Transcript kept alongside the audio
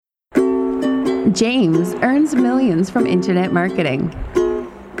James earns millions from internet marketing.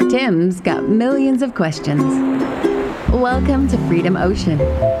 Tim's got millions of questions. Welcome to Freedom Ocean.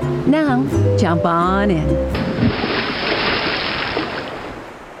 Now, jump on in.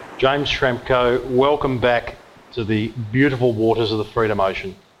 James Schramko, welcome back to the beautiful waters of the Freedom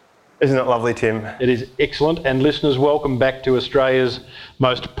Ocean. Isn't it lovely, Tim? It is excellent. And listeners, welcome back to Australia's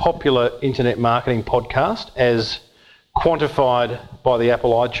most popular internet marketing podcast as quantified by the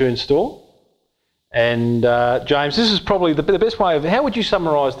Apple iTunes Store. And James, this is probably the best way of, how would you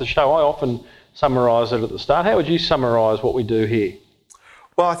summarise the show? I often summarise it at the start. How would you summarise what we do here?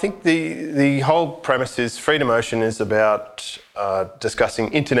 Well, I think the whole premise is Freedom Ocean is about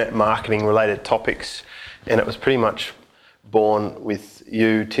discussing internet marketing related topics, and it was pretty much born with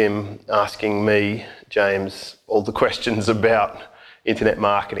you, Tim, asking me, James, all the questions about internet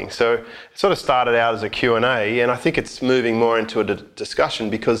marketing. So it sort of started out as a Q&A, and I think it's moving more into a discussion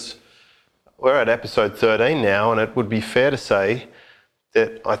because we're at episode 13 now, and it would be fair to say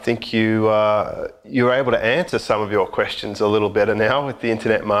that I think you're able to answer some of your questions a little better now with the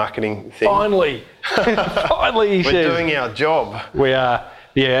internet marketing thing. Finally! Finally, he says. We're doing our job. We are.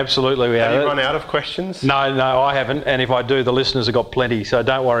 Yeah, absolutely we are. Have you run out of questions? No, I haven't. And if I do, the listeners have got plenty, so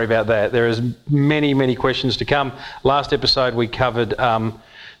don't worry about that. There is many, many questions to come. Last episode we covered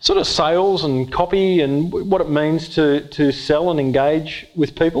sort of sales and copy and what it means to sell and engage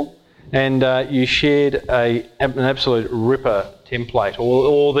with people. And you shared an absolute ripper template,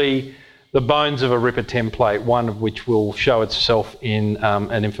 or the bones of a ripper template, one of which will show itself in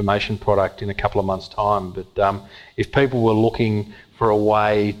an information product in a couple of months' time. But if people were looking for a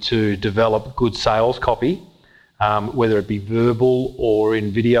way to develop good sales copy, whether it be verbal or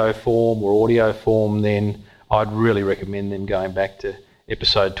in video form or audio form, then I'd really recommend them going back to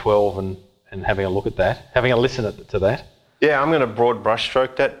episode 12 and having a look at that, having a listen to that. Yeah, I'm going to broad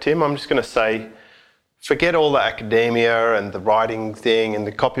brushstroke that, Tim. I'm just going to say, forget all the academia and the writing thing and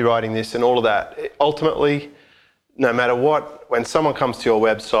the copywriting this and all of that. Ultimately, no matter what, when someone comes to your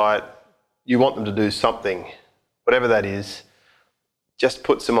website, you want them to do something, whatever that is. Just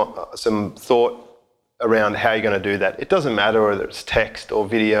put some thought around how you're going to do that. It doesn't matter whether it's text or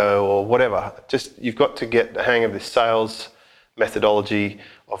video or whatever. Just you've got to get the hang of this sales methodology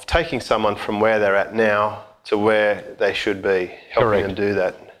of taking someone from where they're at now to where they should be, helping them do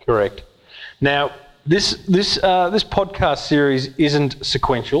that. Correct. Now, this podcast series isn't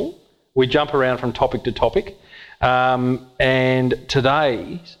sequential. We jump around from topic to topic, and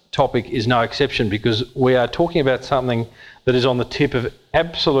today's topic is no exception because we are talking about something that is on the tip of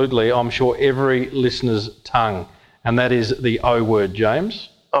absolutely, I'm sure, every listener's tongue, and that is the O word, James.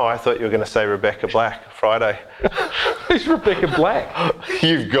 Oh, I thought you were going to say Rebecca Black, Friday. Who's Rebecca Black?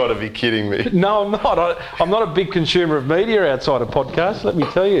 You've got to be kidding me. No, I'm not. I'm not a big consumer of media outside of podcasts, let me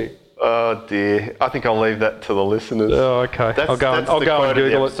tell you. Oh dear. I think I'll leave that to the listeners. Oh, okay. I'll go and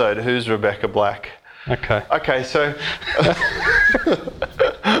Google episode. Who's Rebecca Black? Okay. Okay, so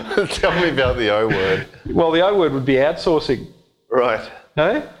tell me about the O word. Well, the O word would be outsourcing. Right.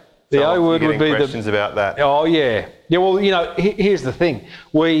 Hey? The O word would be questions about that. Oh, yeah. Yeah, well, here's the thing.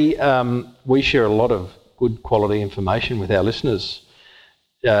 We share a lot of good quality information with our listeners,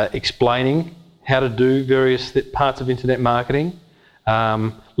 explaining how to do various parts of internet marketing,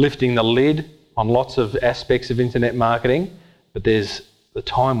 lifting the lid on lots of aspects of internet marketing, but there's the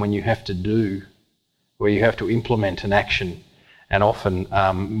time when you have to do, where you have to implement an action, and often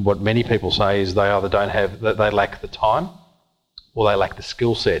what many people say is they either they lack the time or they lack the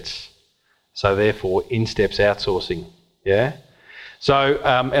skill sets. So therefore, in steps outsourcing, yeah? So,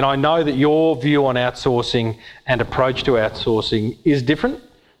 and I know that your view on outsourcing and approach to outsourcing is different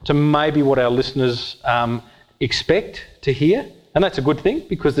to maybe what our listeners expect to hear. And that's a good thing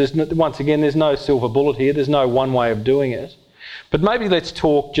because there's no silver bullet here. There's no one way of doing it. But maybe let's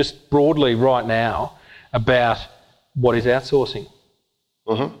talk just broadly right now about what is outsourcing.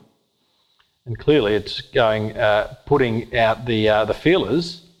 Mm-hmm. And clearly it's putting out the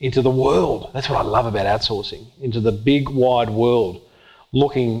feelers into the world. That's what I love about outsourcing, into the big wide world,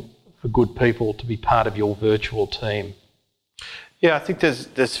 looking for good people to be part of your virtual team. Yeah, I think there's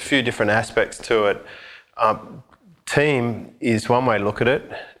a few different aspects to it. Team is one way to look at it,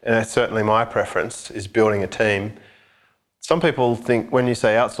 and that's certainly my preference, is building a team. Some people think when you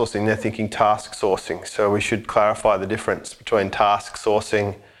say outsourcing, they're thinking task sourcing. So we should clarify the difference between task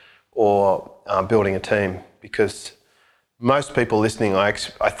sourcing or building a team, because most people listening, I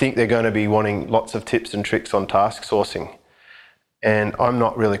think they're going to be wanting lots of tips and tricks on task sourcing. And I'm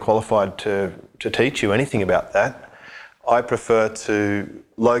not really qualified to teach you anything about that. I prefer to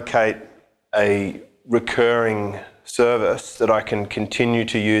locate a recurring service that I can continue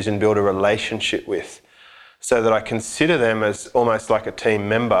to use and build a relationship with, so that I consider them as almost like a team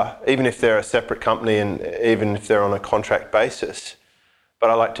member, even if they're a separate company and even if they're on a contract basis. But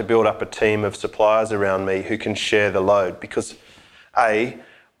I like to build up a team of suppliers around me who can share the load, because A,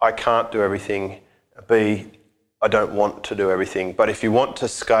 I can't do everything, B, I don't want to do everything. But if you want to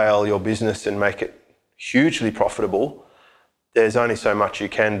scale your business and make it hugely profitable, there's only so much you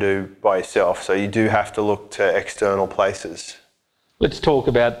can do by yourself. So you do have to look to external places. Let's talk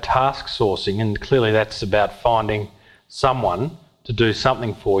about task sourcing, and clearly that's about finding someone to do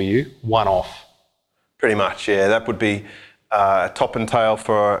something for you, one-off. Pretty much, yeah. That would be top and tail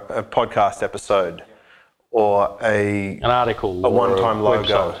for a podcast episode, or an article, a one-time logo.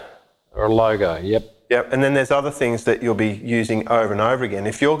 Website, or a logo, yep. Yep, and then there's other things that you'll be using over and over again.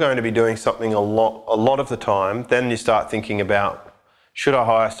 If you're going to be doing something a lot of the time, then you start thinking about, should I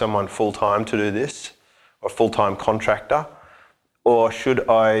hire someone full-time to do this, or a full-time contractor? Or should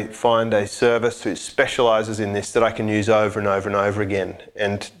I find a service who specialises in this that I can use over and over and over again?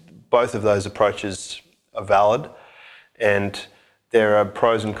 And both of those approaches are valid, and there are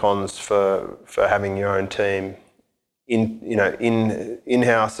pros and cons for having your own team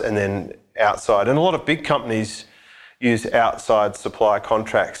in-house and then outside. And a lot of big companies use outside supply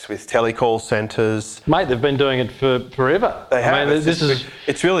contracts with telecall centres. Mate, they've been doing it for forever. They have. I mean,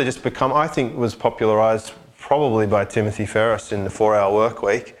 it's really just become, I think, was popularised probably by Timothy Ferriss in the 4-Hour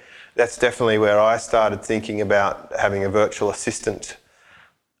Workweek. That's definitely where I started thinking about having a virtual assistant.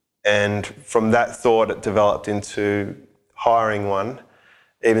 And from that thought, it developed into hiring one,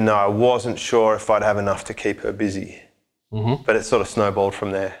 even though I wasn't sure if I'd have enough to keep her busy. Mm-hmm. But it sort of snowballed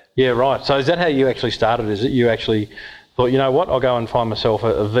from there. Yeah, right. So is that how you actually started? Is it you actually thought, you know what, I'll go and find myself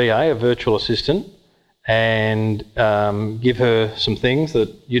a VA, a virtual assistant, and give her some things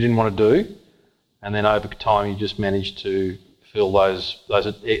that you didn't want to do, and then over time you just managed to fill those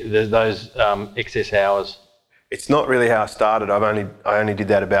excess hours? It's not really how I started. I only did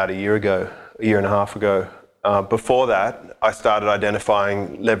that about a year and a half ago. Before that, I started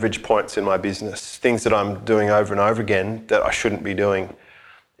identifying leverage points in my business, things that I'm doing over and over again that I shouldn't be doing.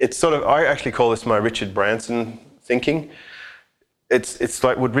 It's sort of, I actually call this my Richard Branson thinking. It's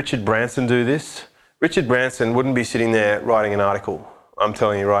like, would Richard Branson do this? Richard Branson wouldn't be sitting there writing an article. I'm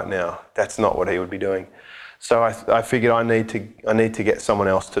telling you right now, that's not what he would be doing. So I figured I need to get someone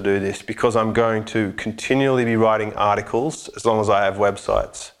else to do this, because I'm going to continually be writing articles as long as I have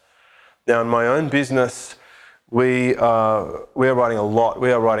websites. Now in my own business, we are writing a lot.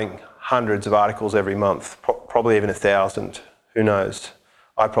 We are writing hundreds of articles every month, probably even 1,000. Who knows?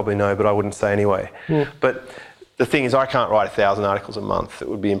 I probably know, but I wouldn't say anyway. Yeah. But the thing is, I can't write 1,000 articles a month. It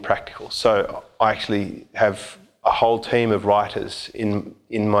would be impractical. So I actually have a whole team of writers in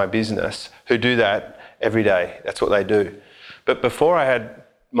my business who do that every day. That's what they do. But before I had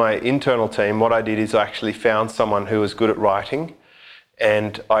my internal team, what I did is I actually found someone who was good at writing,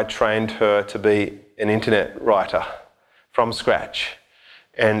 and I trained her to be an internet writer from scratch.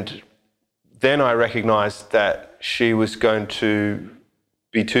 And then I recognised that she was going to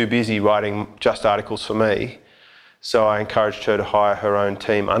be too busy writing just articles for me. So I encouraged her to hire her own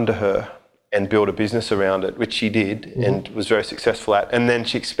team under her and build a business around it, which she did, mm-hmm. and was very successful at. And then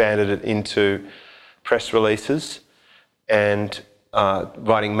she expanded it into press releases and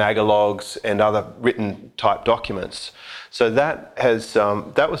writing magalogs and other written type documents. So that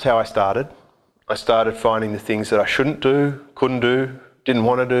was how I started. I started finding the things that I shouldn't do, couldn't do, didn't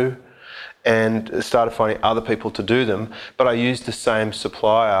want to do, and started finding other people to do them. But I used the same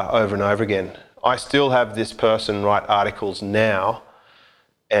supplier over and over again. I still have this person write articles now,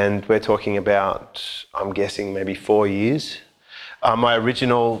 and we're talking about, I'm guessing, maybe 4 years. My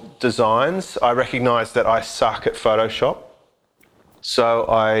original designs, I recognised that I suck at Photoshop. So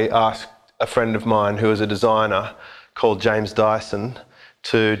I asked a friend of mine who was a designer called James Dyson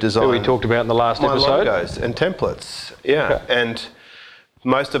to design... Who we talked about in the last episode. My logos and templates, yeah. Okay. And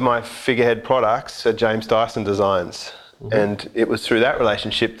most of my figurehead products are James Dyson designs. Mm-hmm. And it was through that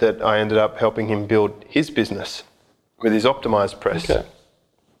relationship that I ended up helping him build his business with his optimise press. Okay.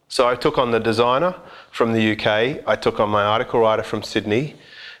 So I took on the designer from the UK, I took on my article writer from Sydney,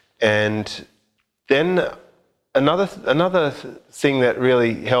 and then another thing that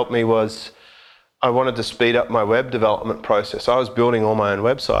really helped me was I wanted to speed up my web development process. I was building all my own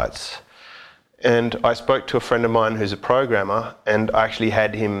websites, and I spoke to a friend of mine who's a programmer, and I actually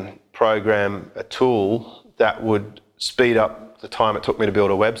had him program a tool that would speed up the time it took me to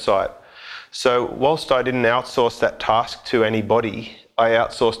build a website. So whilst I didn't outsource that task to anybody, I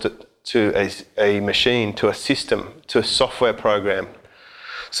outsourced it to a machine, to a system, to a software program.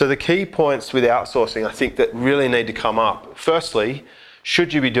 So the key points with outsourcing, I think, that really need to come up. Firstly,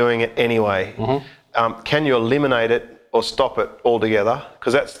 should you be doing it anyway? Can you eliminate it or stop it altogether?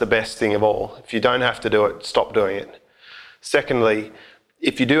 Because that's the best thing of all. If you don't have to do it, stop doing it. Secondly,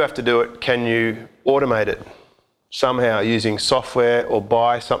 if you do have to do it, can you automate it somehow using software or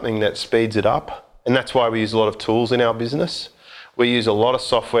buy something that speeds it up? And that's why we use a lot of tools in our business. We use a lot of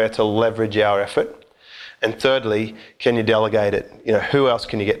software to leverage our effort. And thirdly, can you delegate it? Who else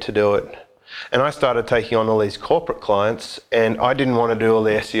can you get to do it? And I started taking on all these corporate clients, and I didn't want to do all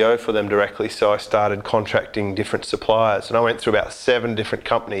the SEO for them directly, so I started contracting different suppliers. And I went through about 7 different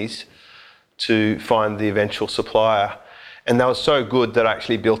companies to find the eventual supplier. And that was so good that I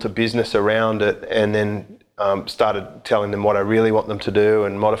actually built a business around it, and then started telling them what I really want them to do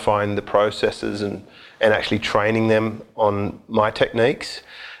and modifying the processes and actually training them on my techniques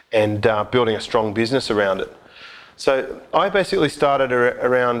and building a strong business around it. So I basically started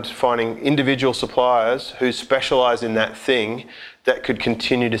around finding individual suppliers who specialise in that thing that could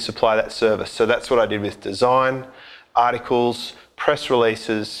continue to supply that service. So that's what I did with design, articles, press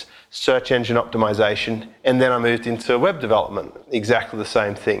releases, search engine optimization, and then I moved into web development, exactly the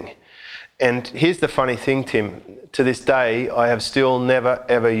same thing. And here's the funny thing, Tim. To this day, I have still never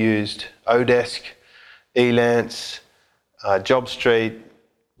ever used Odesk, Elance, JobStreet,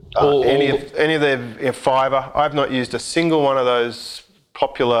 any of the Fiverr. I've not used a single one of those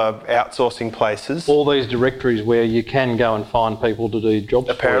popular outsourcing places. All these directories where you can go and find people to do jobs.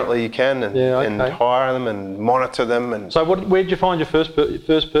 Apparently you can, and hire them and monitor them. And so where did you find your first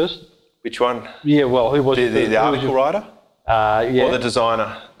person? Which one? Yeah, well, who was the article writer? Yeah. Or the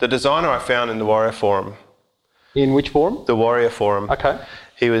designer? The designer I found in the Warrior Forum. In which forum? The Warrior Forum. Okay.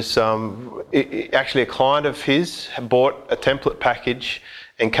 He was actually a client of his, had bought a template package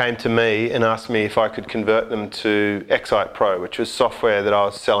and came to me and asked me if I could convert them to Excite Pro, which was software that I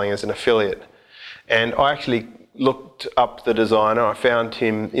was selling as an affiliate. And I actually looked up the designer. I found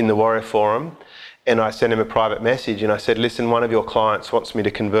him in the Warrior Forum and I sent him a private message and I said, listen, one of your clients wants me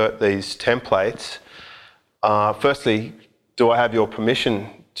to convert these templates. Firstly, do I have your permission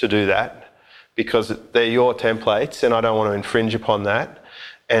to do that? Because they're your templates and I don't want to infringe upon that.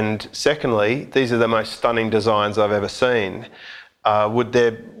 And secondly, these are the most stunning designs I've ever seen.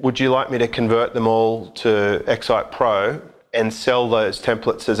 Would you like me to convert them all to Excite Pro and sell those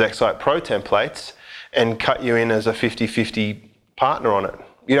templates as Excite Pro templates and cut you in as a 50-50 partner on it?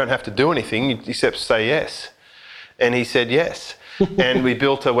 You don't have to do anything except say yes. And he said yes. And we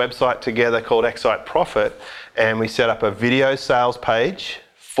built a website together called Excite Profit, and we set up a video sales page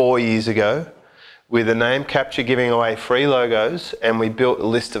 4 years ago with a name capture giving away free logos, and we built a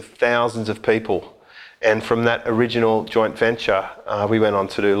list of thousands of people. And from that original joint venture, we went on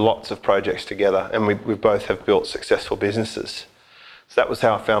to do lots of projects together, and we both have built successful businesses. So that was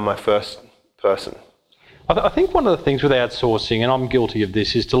how I found my first person. I think one of the things with outsourcing, and I'm guilty of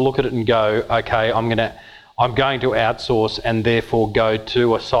this, is to look at it and go, okay, I'm going to outsource and therefore go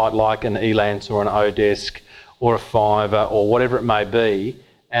to a site like an Elance or an Odesk or a Fiverr or whatever it may be,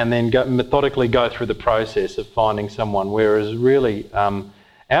 and then methodically go through the process of finding someone, whereas really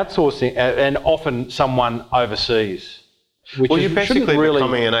outsourcing, and often someone overseas. You're basically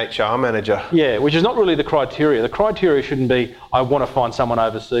becoming an HR manager. Yeah, which is not really the criteria. The criteria shouldn't be, I want to find someone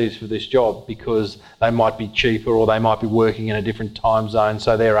overseas for this job because they might be cheaper or they might be working in a different time zone,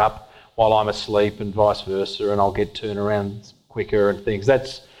 so they're up while I'm asleep and vice versa, and I'll get turnaround quicker and things.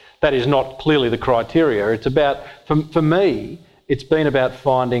 That is not clearly the criteria. It's about, for me, it's been about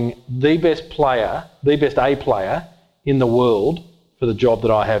finding the best player, the best A player in the world for the job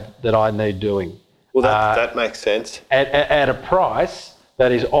that I need doing. Well, that makes sense. At a price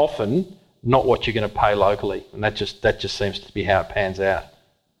that is often not what you're going to pay locally, and that just seems to be how it pans out.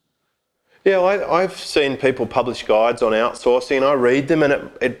 Yeah, I've seen people publish guides on outsourcing, and I read them,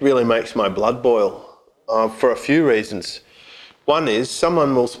 and it really makes my blood boil for a few reasons. One is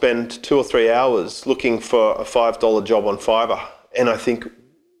someone will spend 2 or 3 hours looking for a $5 job on Fiverr, and I think,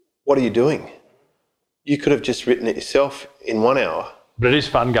 what are you doing? You could have just written it yourself in 1 hour. But it is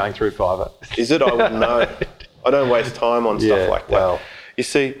fun going through Fiverr. Is it? I wouldn't know. I don't waste time on stuff like that. Well, you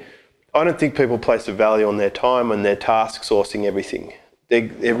see, I don't think people place a value on their time when they're task sourcing everything.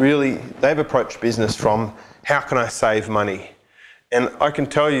 They've approached business from, how can I save money? And I can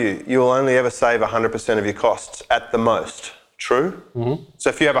tell you, you will only ever save 100% of your costs at the most. True? Mm-hmm. So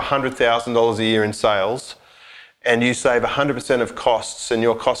if you have $100,000 a year in sales and you save 100% of costs and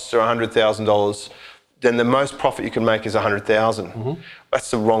your costs are $100,000, then the most profit you can make is $100,000. Mm-hmm.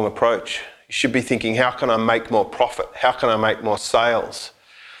 That's the wrong approach. You should be thinking, how can I make more profit? How can I make more sales?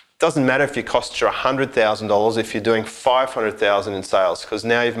 Doesn't matter if it costs you $100,000 if you're doing $500,000 in sales, because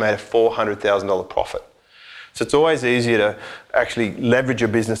now you've made a $400,000 profit. So it's always easier to actually leverage your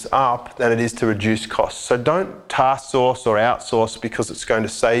business up than it is to reduce costs. So don't task source or outsource because it's going to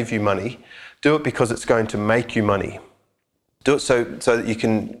save you money. Do it because it's going to make you money. Do it so that you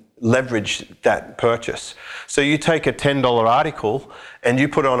can leverage that purchase. So you take a $10 article and you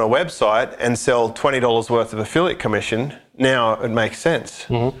put it on a website and sell $20 worth of affiliate commission. Now it makes sense.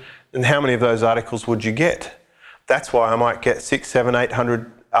 Mm-hmm. And how many of those articles would you get? That's why I might get 600, 700,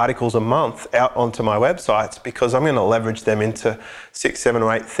 800 articles a month out onto my websites, because I'm going to leverage them into $6,000, $7,000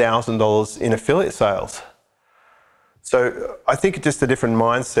 or $8,000 in affiliate sales. So I think just a different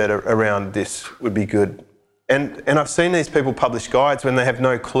mindset around this would be good. And I've seen these people publish guides when they have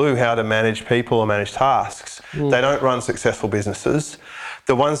no clue how to manage people or manage tasks. They don't run successful businesses.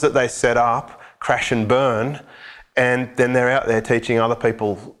 The ones that they set up crash and burn, and then they're out there teaching other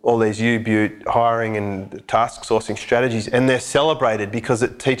people all these U-Butte hiring and task sourcing strategies, and they're celebrated because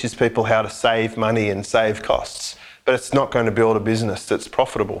it teaches people how to save money and save costs. But it's not going to build a business that's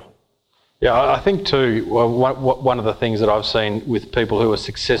profitable. Yeah, I think too, one of the things that I've seen with people who are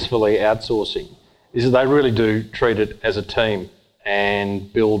successfully outsourcing is that they really do treat it as a team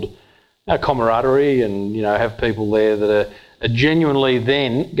and build camaraderie, and have people there that are genuinely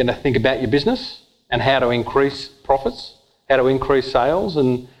then going to think about your business and how to increase profits, how to increase sales.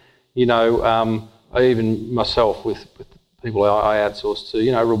 And I even myself with people I outsource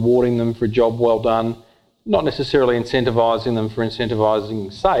to, rewarding them for a job well done, not necessarily incentivising them for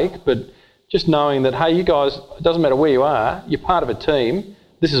incentivising sake, but just knowing that, hey, you guys, it doesn't matter where you are, you're part of a team.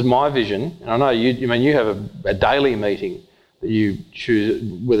 This is my vision, and I know you have a daily meeting that you choose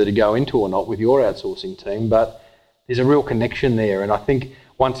whether to go into or not with your outsourcing team, but there's a real connection there. And I think,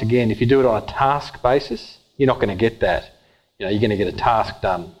 once again, if you do it on a task basis, you're not going to get that. You're going to get a task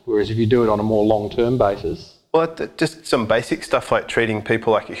done. Whereas if you do it on a more long-term basis... Well, just some basic stuff like treating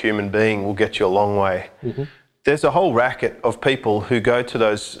people like a human being will get you a long way. Mm-hmm. There's a whole racket of people who go to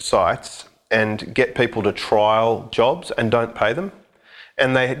those sites and get people to trial jobs and don't pay them.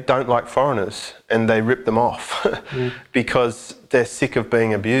 And they don't like foreigners, and they rip them off because they're sick of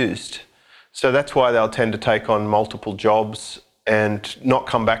being abused. So that's why they'll tend to take on multiple jobs and not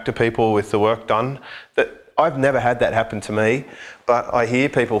come back to people with the work done. That I've never had that happen to me, but I hear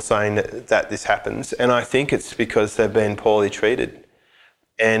people saying that this happens, and I think it's because they've been poorly treated.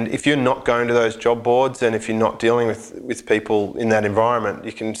 And if you're not going to those job boards, and if you're not dealing with people in that environment,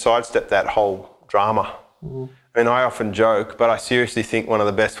 you can sidestep that whole drama. I mean, I often joke, but I seriously think one of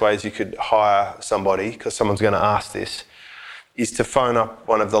the best ways you could hire somebody, because someone's going to ask this, is to phone up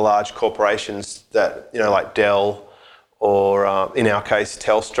one of the large corporations that, like Dell or, in our case,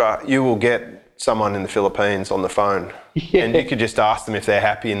 Telstra. You will get someone in the Philippines on the phone. Yeah. And you could just ask them if they're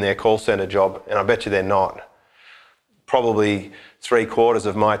happy in their call centre job, and I bet you they're not. Probably 3/4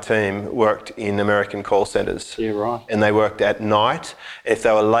 of my team worked in American call centres. Yeah, right. And they worked at night. If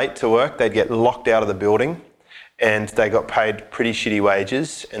they were late to work, they'd get locked out of the building, and they got paid pretty shitty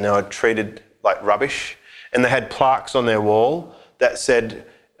wages, and they were treated like rubbish. And they had plaques on their wall that said,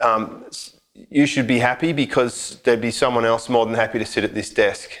 you should be happy because there'd be someone else more than happy to sit at this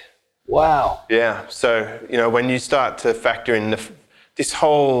desk. Wow. Yeah. So, when you start to factor in this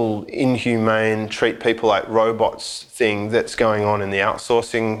whole inhumane, treat people like robots thing that's going on in the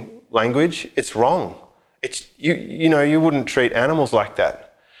outsourcing language, it's wrong. It's you wouldn't treat animals like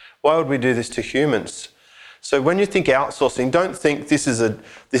that. Why would we do this to humans? So when you think outsourcing, don't think this is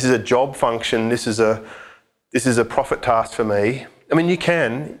a job function. This is a profit task for me. I mean, you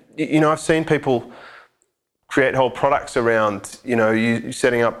can. I've seen people create whole products around you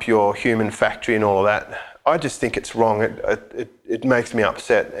setting up your human factory and all of that. I just think it's wrong. It makes me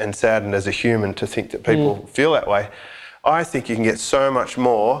upset and saddened as a human to think that people feel that way. I think you can get so much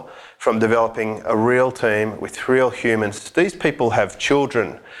more from developing a real team with real humans. These people have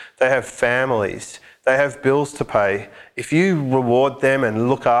children. They have families. They have bills to pay. If you reward them and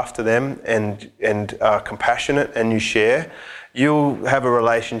look after them and are compassionate and you share, you'll have a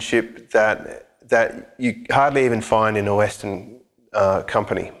relationship that you hardly even find in a Western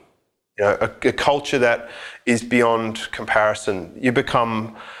company. A culture that is beyond comparison. You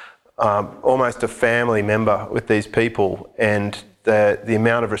become almost a family member with these people, and the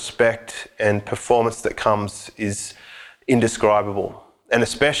amount of respect and performance that comes is indescribable. And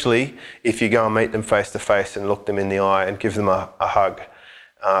especially if you go and meet them face to face and look them in the eye and give them a hug.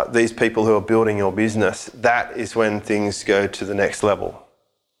 These people who are building your business, that is when things go to the next level.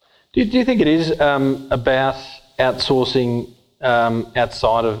 Do you think it is about outsourcing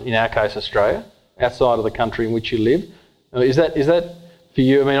outside of, in our case, Australia, outside of the country in which you live? Is that for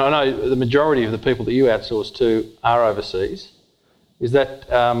you? I mean, I know the majority of the people that you outsource to are overseas. Is that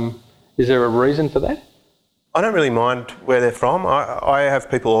is there a reason for that? I don't really mind where they're from. I have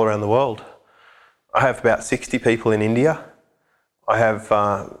people all around the world. I have about 60 people in India. I have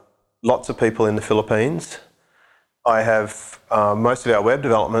lots of people in the Philippines. I have most of our web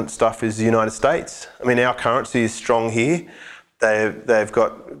development stuff is the United States. I mean, our currency is strong here. They've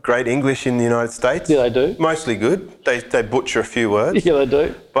got great English in the United States. Yeah, they do. Mostly good. They butcher a few words. Yeah, they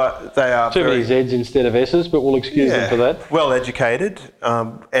do. But they are too many Zs instead of Ss, but we'll excuse them for that. Well educated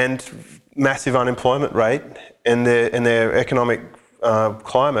and massive unemployment rate, and their economic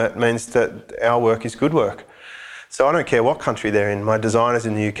climate means that our work is good work. So I don't care what country they're in. My designer's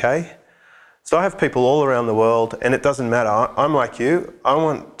in the UK. So I have people all around the world, and it doesn't matter. I'm like you. I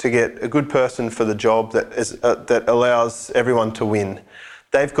want to get a good person for the job that allows everyone to win.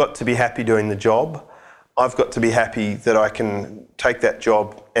 They've got to be happy doing the job. I've got to be happy that I can take that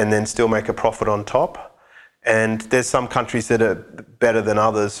job and then still make a profit on top. And there's some countries that are better than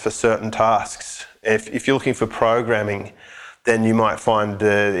others for certain tasks. If you're looking for programming, then you might find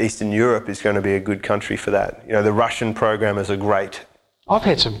Eastern Europe is going to be a good country for that. You know, the Russian programmers are great. I've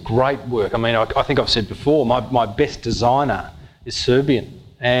had some great work. I mean, I think I've said before, my best designer is Serbian.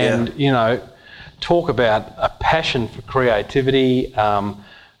 And, you know, talk about a passion for creativity,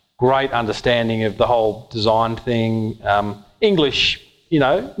 great understanding of the whole design thing. English, you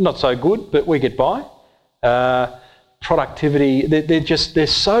know, not so good, but we get by. Productivity, they're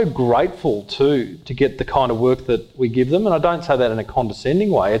so grateful to get the kind of work that we give them, and I don't say that in a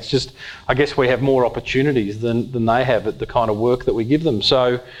condescending way. It's just, I guess we have more opportunities than they have at the kind of work that we give them.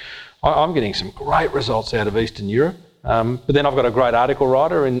 So I'm getting some great results out of Eastern Europe. But then I've got a great article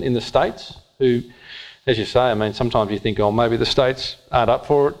writer in the States who, as you say, I mean, sometimes you think, oh, maybe the States aren't up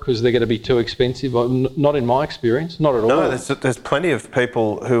for it because they're going to be too expensive. Well, not in my experience, not at all. No, there's plenty of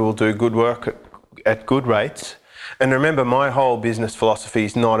people who will do good work at good rates. And remember, my whole business philosophy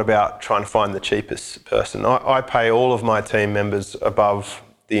is not about trying to find the cheapest person. I pay all of my team members above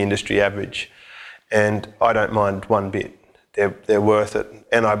the industry average, and I don't mind one bit. They're worth it.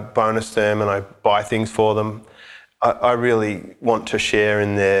 And I bonus them and I buy things for them. I really want to share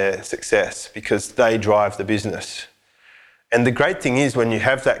in their success because they drive the business. And the great thing is when you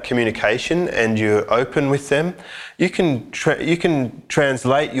have that communication and you're open with them, you can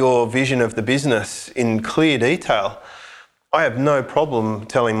translate your vision of the business in clear detail. I have no problem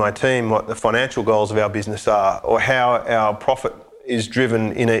telling my team what the financial goals of our business are or how our profit is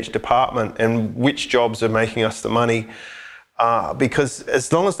driven in each department and which jobs are making us the money. Because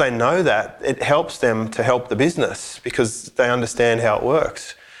as long as they know that, it helps them to help the business because they understand how it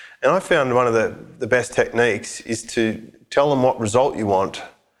works. And I found one of the best techniques is to tell them what result you want,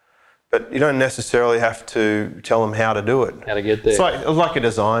 but you don't necessarily have to tell them how to do it. How to get there. It's like a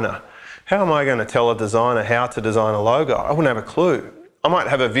designer. How am I going to tell a designer how to design a logo? I wouldn't have a clue. I might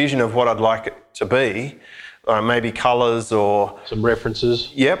have a vision of what I'd like it to be, maybe colours or... some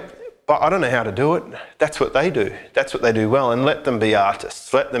references. Yep, but I don't know how to do it. That's what they do. That's what they do well, and let them be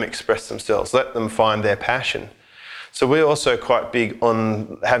artists. Let them express themselves. Let them find their passion. So we're also quite big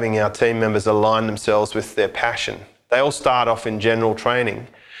on having our team members align themselves with their passion. They all start off in general training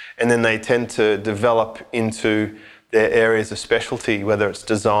and then they tend to develop into their areas of specialty, whether it's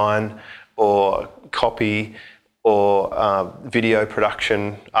design or copy or video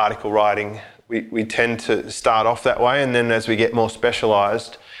production, article writing. We tend to start off that way, and then as we get more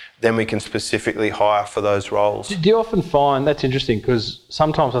specialised, then we can specifically hire for those roles. Do you often find, that's interesting, because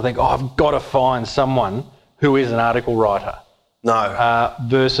sometimes I think, oh, I've got to find someone who is an article writer. No.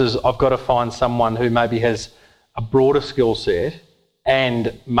 Versus I've got to find someone who maybe has a broader skill set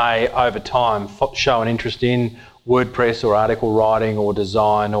and may over time show an interest in WordPress or article writing or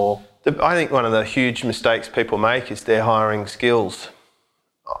design or... I think one of the huge mistakes people make is they're hiring skills.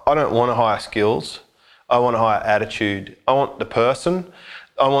 I don't want to hire skills. I want to hire attitude. I want the person.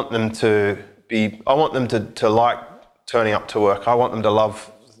 I want them to like turning up to work. I want them to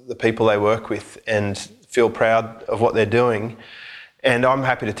love the people they work with and feel proud of what they're doing. And I'm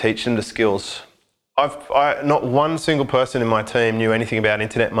happy to teach them the skills. Not one single person in my team knew anything about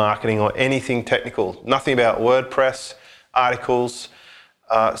internet marketing or anything technical, nothing about WordPress, articles.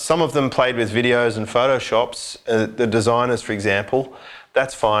 Some of them played with videos and Photoshops, the designers, for example.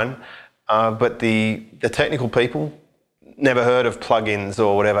 That's fine. But the technical people never heard of plugins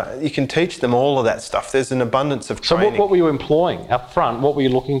or whatever. You can teach them all of that stuff. There's an abundance of training. So what were you employing up front? What were you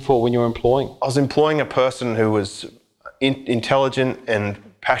looking for when you were employing? I was employing a person who was intelligent and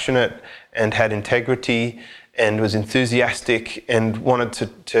passionate and had integrity and was enthusiastic and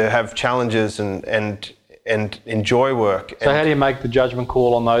wanted to have challenges and and enjoy work. So how do you make the judgment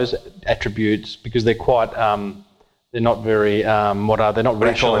call on those attributes? Because they're quite, they're not very, they're not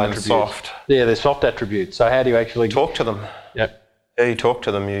rational attributes. Soft. Yeah, they're soft attributes. So how do you actually... Talk to them. Yep. Yeah, you talk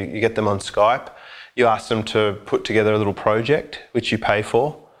to them. You get them on Skype. You ask them to put together a little project, which you pay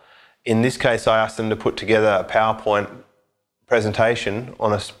for. In this case, I asked them to put together a PowerPoint presentation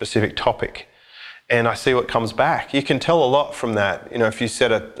on a specific topic. And I see what comes back. You can tell a lot from that. You know, if you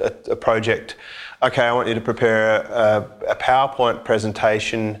set a project, okay, I want you to prepare a PowerPoint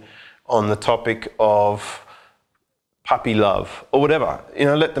presentation on the topic of puppy love or whatever. You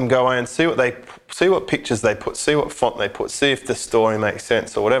know, let them go away and see what pictures they put, see what font they put, see if the story makes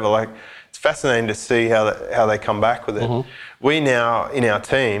sense or whatever. Like, it's fascinating to see how they come back with it. Mm-hmm. We now, in our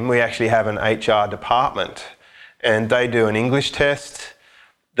team, we actually have an HR department, and they do an English test.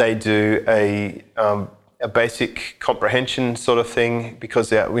 They do a basic comprehension sort of thing,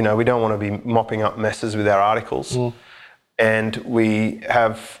 because we don't want to be mopping up messes with our articles. Mm. And we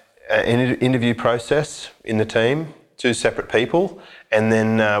have an interview process in the team, 2 separate people, and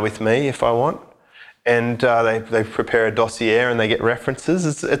then with me if I want. And they prepare a dossier and they get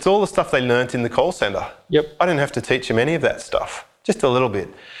references. It's all the stuff they learnt in the call centre. Yep. I didn't have to teach them any of that stuff, just a little bit,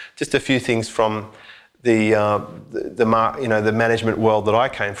 just a few things from the management world that I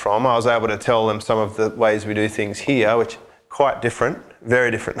came from. I was able to tell them some of the ways we do things here, which are quite different, very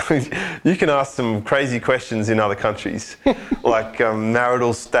different. You can ask some crazy questions in other countries, like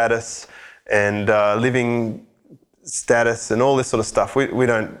marital status and living status and all this sort of stuff. We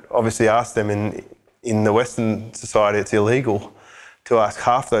don't obviously ask them in the Western society. It's illegal to ask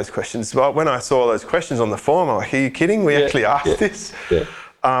half those questions. But when I saw those questions on the form, I'm like, are you kidding? We actually asked this? Yeah.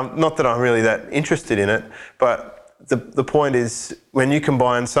 Not that I'm really that interested in it, but the point is, when you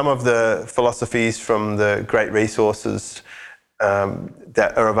combine some of the philosophies from the great resources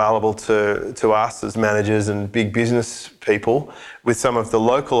that are available to us as managers and big business people with some of the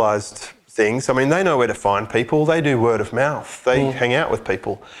localised things, I mean, they know where to find people. They do word of mouth. They hang out with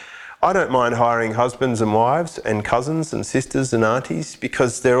people. I don't mind hiring husbands and wives and cousins and sisters and aunties,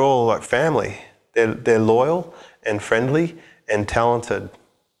 because they're all like family. They're loyal and friendly and talented.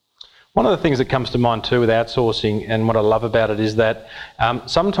 One of the things that comes to mind too with outsourcing, and what I love about it, is that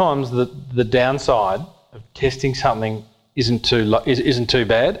sometimes the downside of testing something isn't too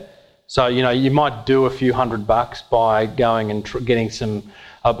bad. So, you know, you might do a few $100 by going and getting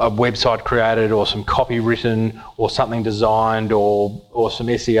a website created, or some copy written, or something designed, or some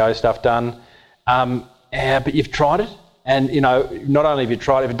SEO stuff done. But you've tried it, and, you know, not only have you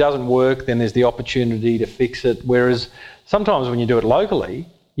tried it, if it doesn't work, then there's the opportunity to fix it. Whereas sometimes when you do it locally,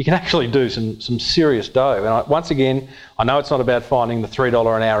 you can actually do some serious dough. And once again, I know it's not about finding the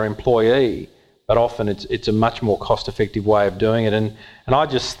 $3 an hour employee, but often it's a much more cost-effective way of doing it. And I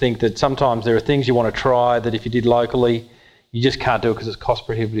just think that sometimes there are things you want to try that if you did locally, you just can't do it because it's cost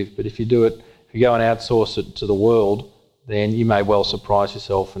prohibitive. But if you do it, if you go and outsource it to the world, then you may well surprise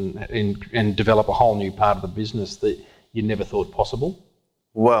yourself and develop a whole new part of the business that you never thought possible.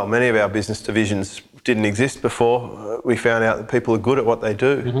 Well, many of our business divisions didn't exist before. We found out that people are good at what they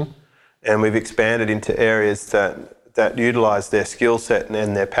do. Mm-hmm. And we've expanded into areas that utilise their skill set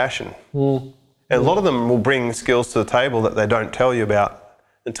and their passion. Mm. And a lot of them will bring skills to the table that they don't tell you about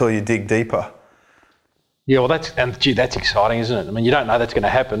until you dig deeper. Yeah, well, that's exciting, isn't it? I mean, you don't know that's going to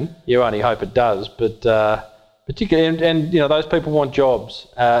happen. You only hope it does. But particularly, and you know, those people want jobs.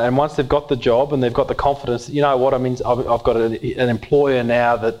 And once they've got the job and they've got the confidence, you know what I mean, I've got an employer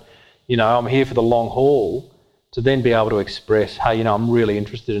now that, you know, I'm here for the long haul, to then be able to express, hey, you know, I'm really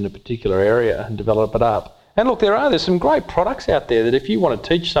interested in a particular area, and develop it up. And look, there's some great products out there that if you want to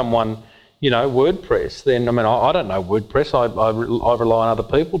teach someone, you know, WordPress, then, I mean, I don't know WordPress. I rely on other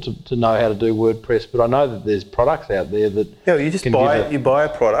people to know how to do WordPress, but I know that there's products out there that... Yeah, you buy a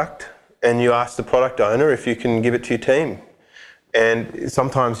product and you ask the product owner if you can give it to your team. And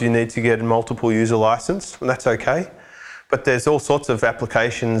sometimes you need to get a multiple user license, and that's okay. But there's all sorts of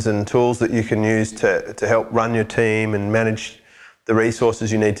applications and tools that you can use to help run your team and manage the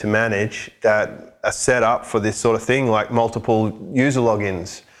resources you need to manage that are set up for this sort of thing, like multiple user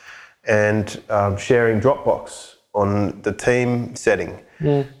logins and sharing Dropbox on the team setting.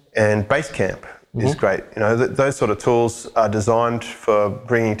 Yeah. And Basecamp is great. You know, those sort of tools are designed for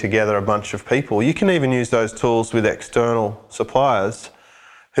bringing together a bunch of people. You can even use those tools with external suppliers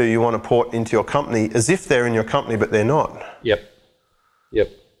who you want to port into your company as if they're in your company, but they're not. Yep.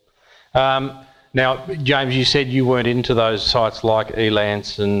 Now, James, you said you weren't into those sites like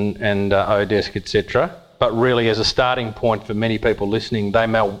Elance and Odesk, etc. But really, as a starting point for many people listening, they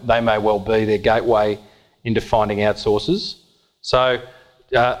may well be their gateway into finding outsourcers. So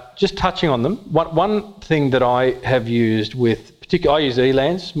just touching on them, one thing that I have used I use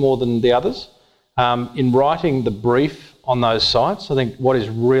Elance more than the others. In writing the brief on those sites, I think what is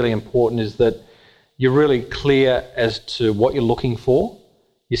really important is that you're really clear as to what you're looking for.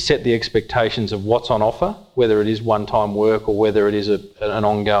 You set the expectations of what's on offer, whether it is one-time work or whether it is an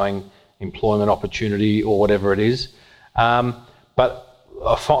ongoing employment opportunity or whatever it is. But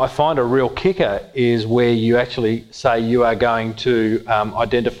I find a real kicker is where you actually say you are going to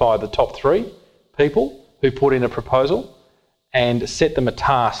identify the top 3 people who put in a proposal and set them a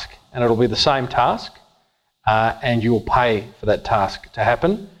task, and it'll be the same task, and you will pay for that task to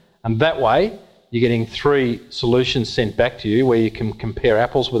happen. And that way, you're getting 3 solutions sent back to you where you can compare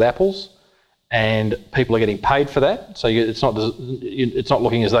apples with apples, and people are getting paid for that. So it's not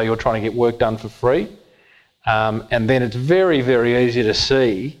looking as though you're trying to get work done for free. And then it's very, very easy to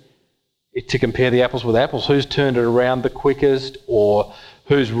see, to compare the apples with apples, who's turned it around the quickest, or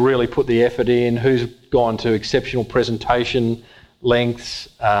who's really put the effort in, who's gone to exceptional presentation lengths,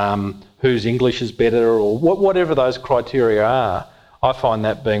 whose English is better, or whatever those criteria are. I find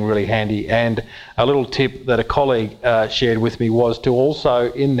that being really handy. And a little tip that a colleague shared with me was to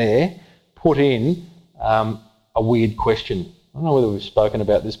also in there put in a weird question. I don't know whether we've spoken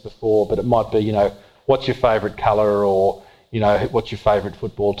about this before, but it might be, what's your favourite colour, or, what's your favourite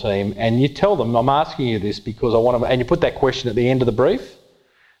football team? And you tell them, I'm asking you this because I want to, and you put that question at the end of the brief,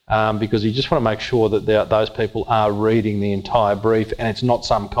 because you just want to make sure that those people are reading the entire brief and it's not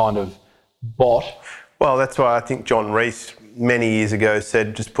some kind of bot. Well, that's why I think John Rees many years ago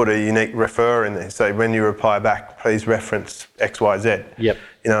said just put a unique refer in there. So when you reply back, please reference XYZ. Yep.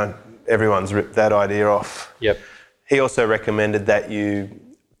 Everyone's ripped that idea off. Yep. He also recommended that you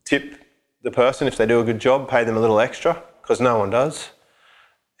tip the person if they do a good job, pay them a little extra, because no one does,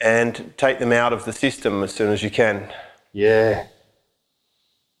 and take them out of the system as soon as you can. Yeah.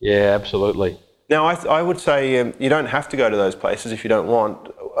 Yeah, absolutely. Now, I would say you don't have to go to those places if you don't want.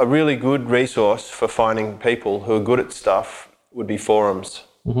 A really good resource for finding people who are good at stuff would be forums.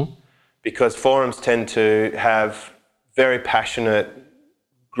 Mm-hmm. Because forums tend to have very passionate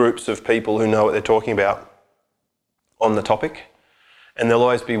groups of people who know what they're talking about on the topic. And there'll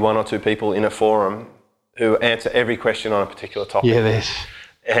always be 1 or 2 people in a forum who answer every question on a particular topic. Yeah, there's.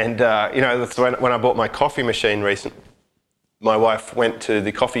 And, that's when I bought my coffee machine recently, my wife went to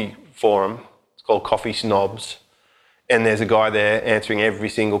the coffee forum. It's called Coffee Snobs. And there's a guy there answering every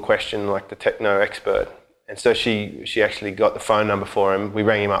single question like the techno expert. And so she actually got the phone number for him. We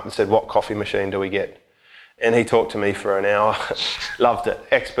rang him up and said, what coffee machine do we get? And he talked to me for an hour. Loved it.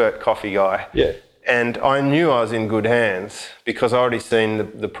 Expert coffee guy. Yeah. And I knew I was in good hands because I already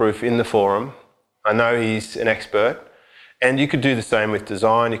seen the proof in the forum. I know he's an expert. And you could do the same with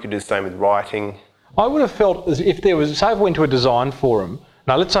design. You could do the same with writing. I would have felt as if there was, say I went to a design forum.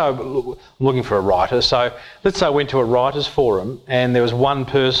 Now, let's say I'm looking for a writer. So let's say I went to a writer's forum and there was one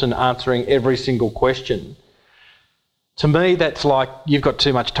person answering every single question. To me, that's like you've got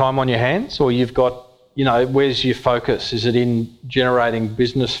too much time on your hands, or you've got, where's your focus? Is it in generating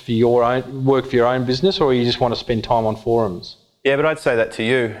business for your own, work for your own business, or you just want to spend time on forums? Yeah, but I'd say that to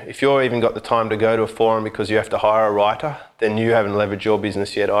you. If you've even got the time to go to a forum because you have to hire a writer, then you haven't leveraged your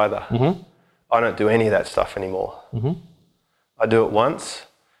business yet either. Mm-hmm. I don't do any of that stuff anymore. Mm-hmm. I do it once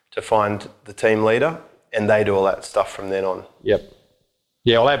to find the team leader, and they do all that stuff from then on. Yep.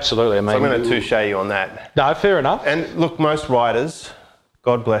 Yeah, well, absolutely. I mean, so I'm going to touche you on that. No, fair enough. And look, most writers,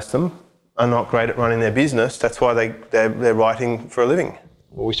 God bless them, are not great at running their business. That's why they're writing for a living.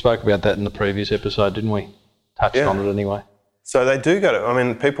 Well, we spoke about that in the previous episode, didn't we? Touched on it anyway. So they do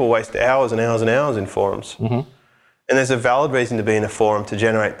people waste hours and hours and hours in forums. Mm-hmm. And there's a valid reason to be in a forum to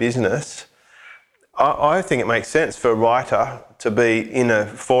generate business. I think it makes sense for a writer to be in a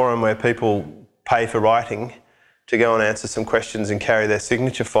forum where people pay for writing to go and answer some questions and carry their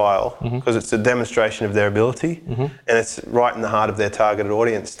signature file, because it's a demonstration of their ability, and it's right in the heart of their targeted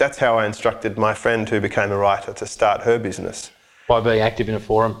audience. That's how I instructed my friend who became a writer to start her business. By being active in a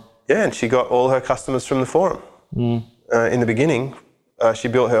forum? Yeah, and she got all her customers from the forum. In the beginning, she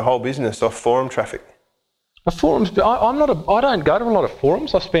built her whole business off forum traffic. Forums, I don't go to a lot of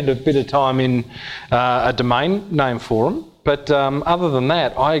forums. I spend a bit of time in a domain name forum, but other than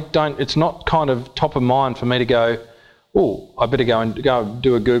that, it's not kind of top of mind for me to go, I better go and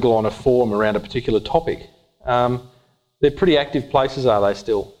do a Google on a forum around a particular topic. They're pretty active places, are they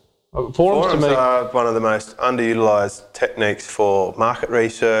still? Forums to me are one of the most underutilised techniques for market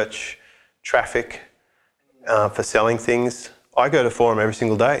research, traffic, for selling things. I go to forum every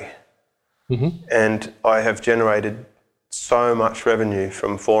single day. And I have generated so much revenue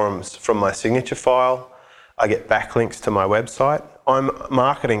from forums, from my signature file. I get backlinks to my website. I'm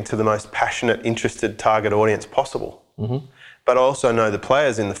marketing to the most passionate, interested target audience possible. Mm-hmm. But I also know the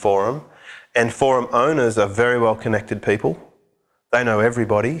players in the forum, and forum owners are very well connected people. They know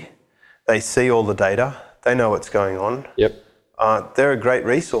everybody. They see all the data. They know what's going on. Yep. They're a great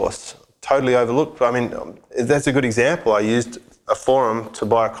resource, totally overlooked. I mean, that's a good example. I used a forum to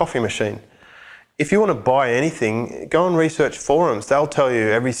buy a coffee machine. If you want to buy anything, go and research forums. They'll tell you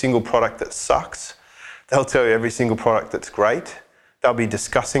every single product that sucks. They'll tell you every single product that's great. They'll be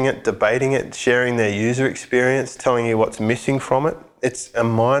discussing it, debating it, sharing their user experience, telling you what's missing from it. It's a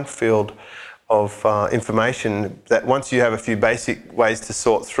minefield of information that once you have a few basic ways to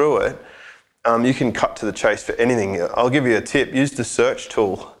sort through it, you can cut to the chase for anything. I'll give you a tip. Use the search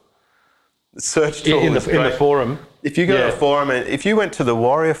tool. The search tool in the forum. If you go to a forum, and if you went to the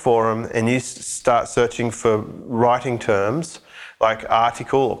Warrior forum and you start searching for writing terms like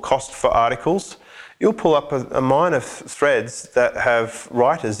article or cost for articles, you'll pull up a mine of threads that have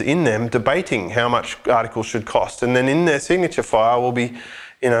writers in them debating how much articles should cost. And then in their signature file will be,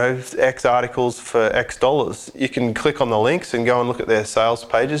 X articles for X dollars. You can click on the links and go and look at their sales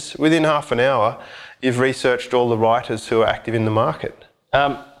pages. Within half an hour, you've researched all the writers who are active in the market.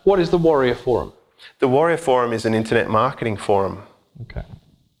 What is the Warrior Forum? The Warrior Forum is an internet marketing forum. Okay.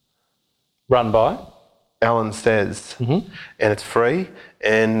 Run by? Alan says, and it's free,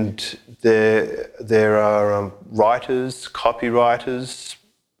 and there are writers, copywriters,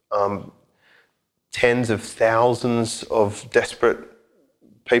 tens of thousands of desperate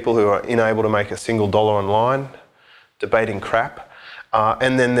people who are unable to make a single dollar online, debating crap,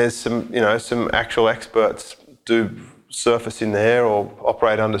 and then there's some actual experts do surface in there or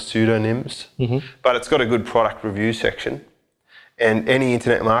operate under pseudonyms, but it's got a good product review section. And any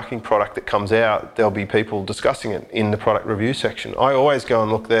internet marketing product that comes out, there'll be people discussing it in the product review section. I always go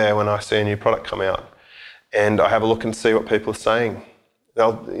and look there when I see a new product come out, and I have a look and see what people are saying.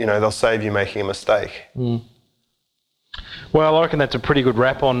 They'll save you making a mistake. Mm. Well, I reckon that's a pretty good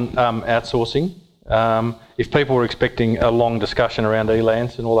wrap on outsourcing. If people were expecting a long discussion around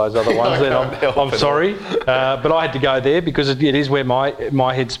ELANS and all those other ones, then I'm sorry. But I had to go there because it is where my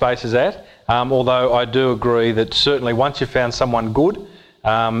headspace is at. Although I do agree that certainly once you've found someone good,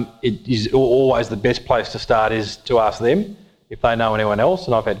 it is always the best place to start is to ask them if they know anyone else,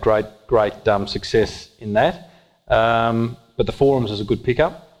 and I've had great success in that. But the forums is a good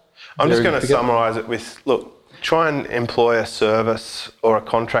pickup. I'm just going to summarise it with, look, try and employ a service or a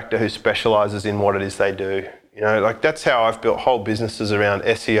contractor who specialises in what it is they do. That's how I've built whole businesses around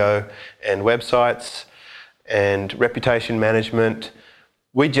SEO and websites and reputation management.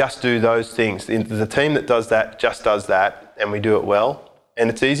 We just do those things. The team that does that just does that, and we do it well. And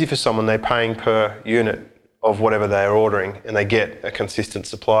it's easy for someone, they're paying per unit of whatever they're ordering, and they get a consistent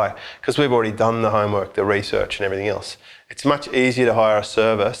supply because we've already done the homework, the research and everything else. It's much easier to hire a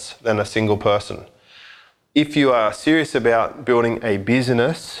service than a single person. If you are serious about building a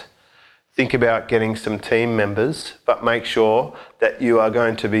business, think about getting some team members, but make sure that you are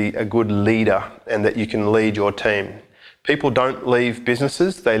going to be a good leader and that you can lead your team. People don't leave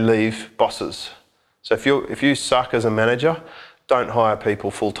businesses, they leave bosses. So if you suck as a manager, don't hire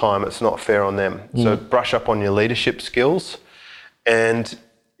people full time. It's not fair on them. So brush up on your leadership skills. And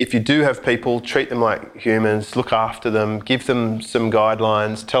if you do have people, treat them like humans, look after them, give them some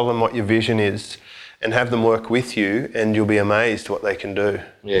guidelines, tell them what your vision is, and have them work with you, and you'll be amazed what they can do.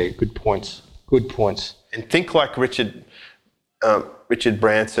 Yeah, good points. Good points. And think like Richard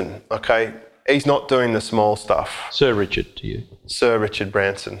Branson, okay? He's not doing the small stuff. Sir Richard to you. Sir Richard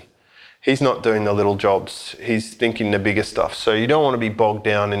Branson. He's not doing the little jobs. He's thinking the bigger stuff. So you don't want to be bogged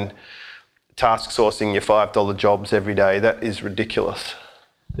down in task sourcing your $5 jobs every day. That is ridiculous.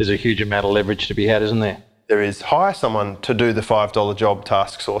 There's a huge amount of leverage to be had, isn't there? There is. Hire someone to do the $5 job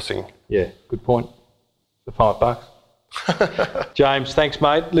task sourcing. Yeah, good point. The $5. James, thanks,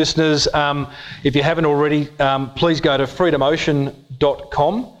 mate. Listeners, if you haven't already, please go to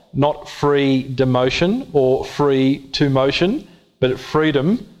freedomocean.com, not free demotion or free to motion, but at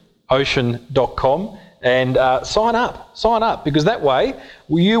freedomocean.com, and sign up, because that way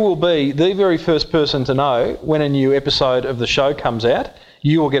you will be the very first person to know when a new episode of the show comes out.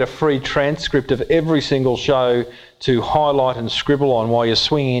 You will get a free transcript of every single show to highlight and scribble on while you're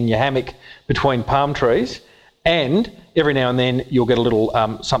swinging in your hammock between palm trees. And every now and then you'll get a little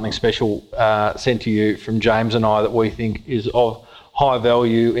something special sent to you from James and I that we think is of high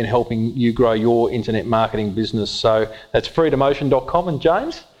value in helping you grow your internet marketing business. So that's freedomocean.com. And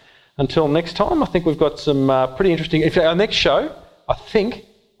James, until next time, I think we've got some pretty interesting... Our next show, I think,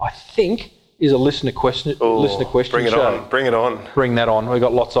 is a listener question bring it show. On. Bring it on. Bring that on. We've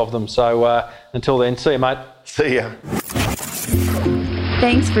got lots of them. So until then, see you, mate. See ya.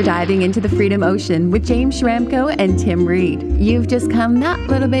 Thanks for diving into the Freedom Ocean with James Schramko and Tim Reed. You've just come that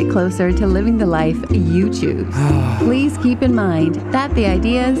little bit closer to living the life you choose. Please keep in mind that the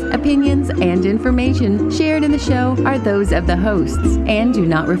ideas, opinions, and information shared in the show are those of the hosts and do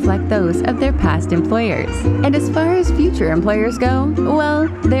not reflect those of their past employers. And as far as future employers go, well,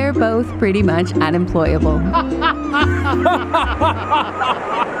 they're both pretty much unemployable.